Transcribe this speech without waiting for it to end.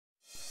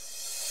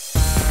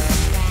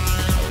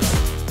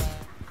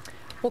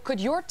Well,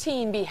 could your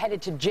teen be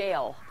headed to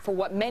jail for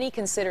what many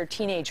consider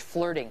teenage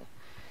flirting?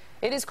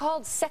 It is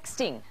called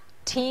sexting.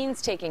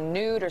 Teens taking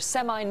nude or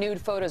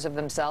semi-nude photos of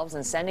themselves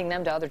and sending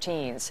them to other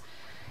teens.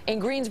 In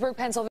Greensburg,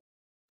 Pennsylvania,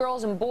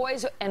 girls and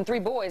boys, and 3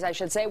 boys, I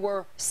should say,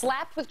 were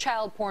slapped with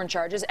child porn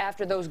charges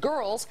after those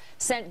girls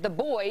sent the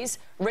boys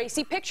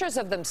racy pictures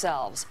of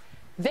themselves.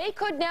 They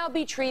could now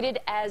be treated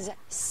as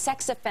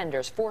sex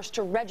offenders, forced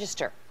to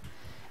register.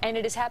 And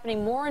it is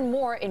happening more and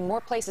more in more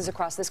places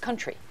across this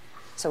country.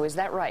 So is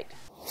that right?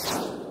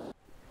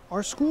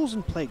 Our schools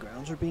and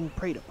playgrounds are being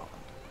preyed upon,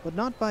 but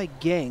not by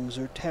gangs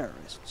or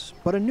terrorists,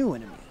 but a new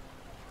enemy,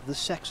 the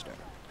sexter.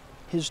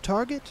 His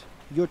target,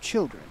 your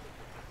children.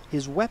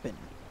 His weapon,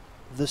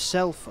 the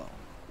cell phone.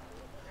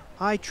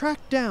 I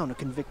tracked down a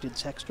convicted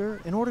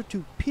sexter in order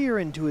to peer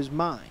into his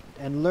mind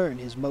and learn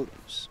his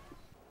motives.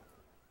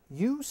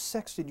 You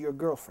sexted your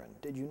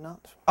girlfriend, did you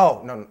not?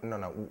 Oh,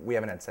 no. We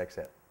haven't had sex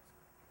yet.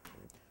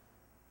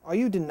 Are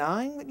you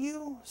denying that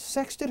you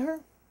sexted her?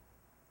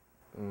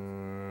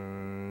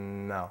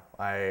 No.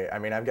 I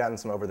mean, I've gotten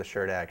some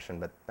over-the-shirt action,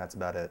 but that's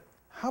about it.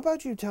 How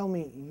about you tell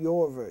me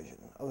your version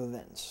of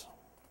events?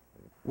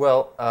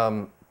 Well,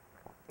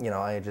 you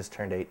know, I had just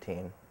turned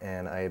 18,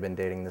 and I had been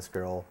dating this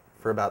girl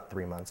for about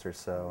 3 months or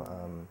so.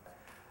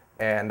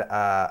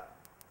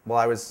 While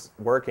I was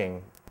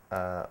working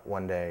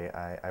one day,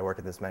 I work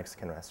at this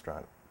Mexican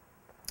restaurant,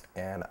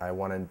 and I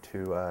wanted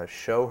to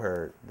show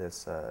her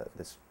this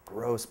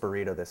gross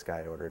burrito this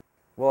guy ordered.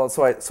 Well,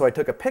 so I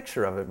took a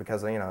picture of it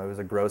because, you know, it was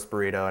a gross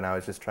burrito, and I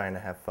was just trying to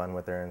have fun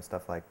with her and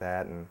stuff like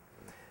that.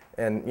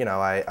 And you know,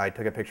 I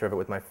took a picture of it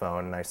with my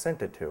phone, and I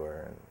sent it to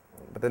her.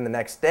 But then the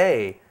next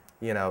day,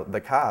 you know,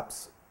 the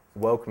cops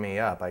woke me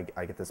up. I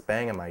get this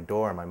bang on my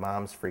door, and my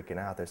mom's freaking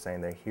out. They're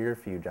saying, "They're here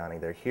for you, Johnny.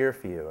 They're here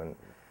for you." And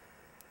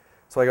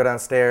so I go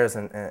downstairs,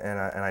 and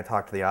I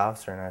talk to the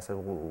officer, and I said,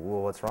 "Well,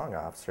 what's wrong,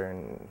 officer?"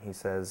 And he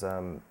says,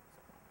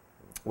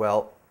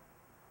 "Well,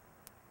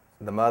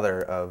 the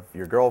mother of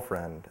your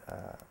girlfriend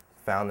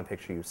found the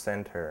picture you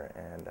sent her,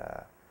 and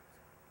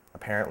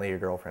apparently your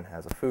girlfriend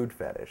has a food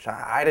fetish."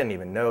 I didn't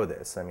even know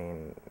this. I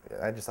mean,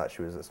 I just thought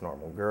she was this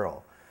normal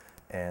girl.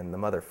 And the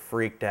mother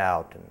freaked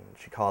out, and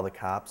she called the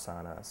cops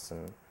on us.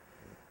 And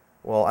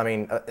well, I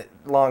mean,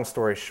 long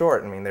story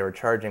short, I mean, they were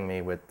charging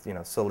me with, you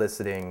know,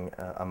 soliciting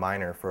a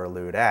minor for a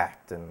lewd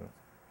act. And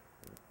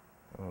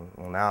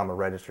well, now I'm a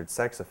registered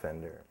sex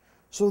offender.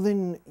 So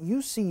then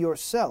you see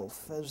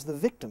yourself as the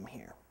victim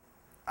here.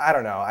 I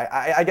don't know.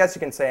 I guess you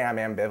can say I'm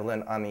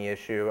ambivalent on the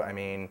issue. I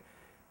mean,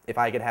 if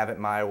I could have it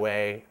my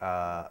way,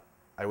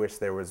 I wish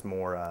there was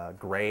more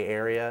gray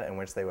area in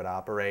which they would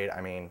operate.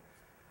 I mean,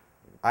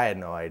 I had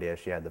no idea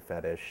she had the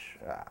fetish,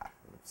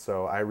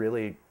 so I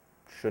really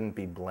shouldn't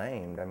be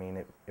blamed. I mean,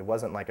 it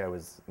wasn't like I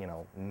was, you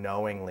know,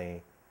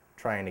 knowingly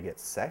trying to get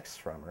sex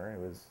from her. It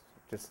was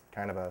just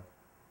kind of a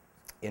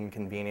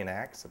inconvenient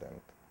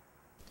accident.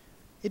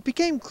 It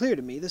became clear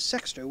to me the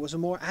sexter was a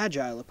more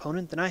agile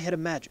opponent than I had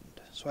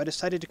imagined, so I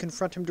decided to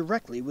confront him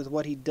directly with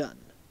what he'd done.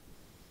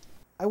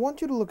 I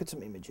want you to look at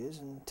some images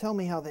and tell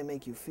me how they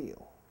make you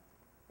feel.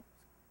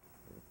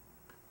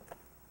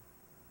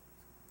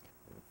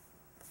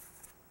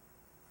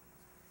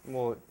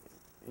 Well,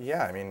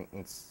 yeah, I mean,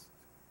 it's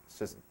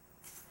just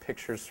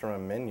pictures from a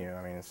menu.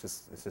 I mean, it's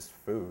just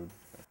food.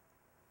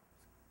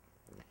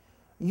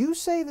 You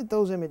say that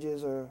those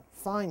images are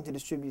fine to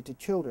distribute to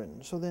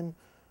children, so then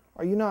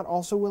are you not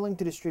also willing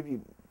to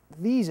distribute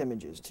these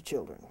images to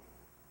children?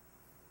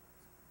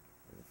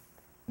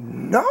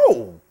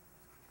 No!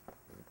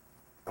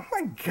 Oh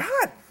my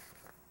God!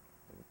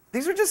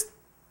 These are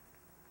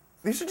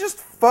just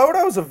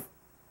photos of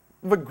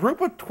a group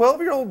of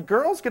 12-year-old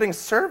girls getting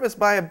serviced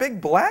by a big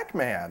black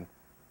man.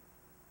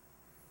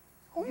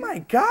 Oh my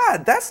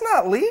God, that's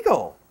not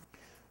legal.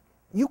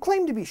 You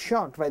claim to be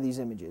shocked by these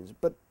images,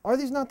 but are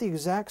these not the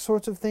exact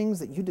sorts of things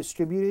that you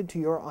distributed to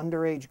your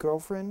underage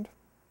girlfriend?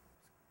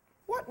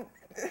 What?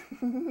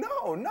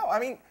 No, I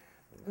mean,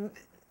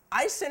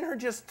 I sent her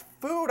just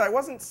food. I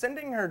wasn't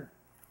sending her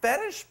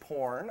fetish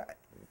porn.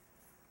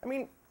 I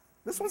mean,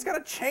 this one's got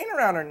a chain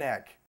around her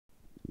neck.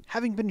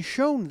 Having been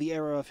shown the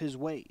error of his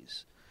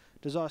ways,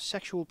 does our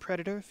sexual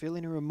predator feel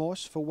any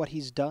remorse for what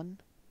he's done?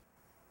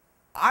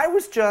 I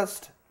was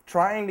just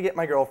trying to get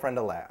my girlfriend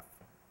to laugh.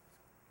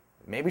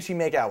 Maybe she'd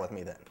make out with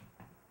me then.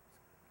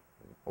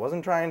 I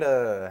wasn't trying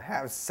to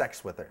have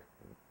sex with her.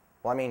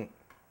 Well, I mean,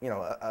 you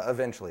know,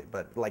 eventually,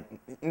 but like,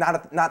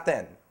 not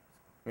then.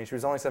 I mean, she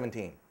was only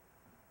 17.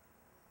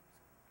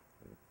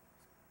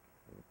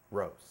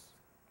 Rose.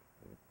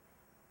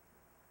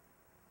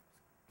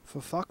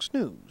 For Fox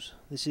News,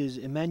 this is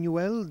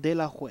Emmanuel de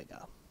la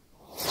Huega.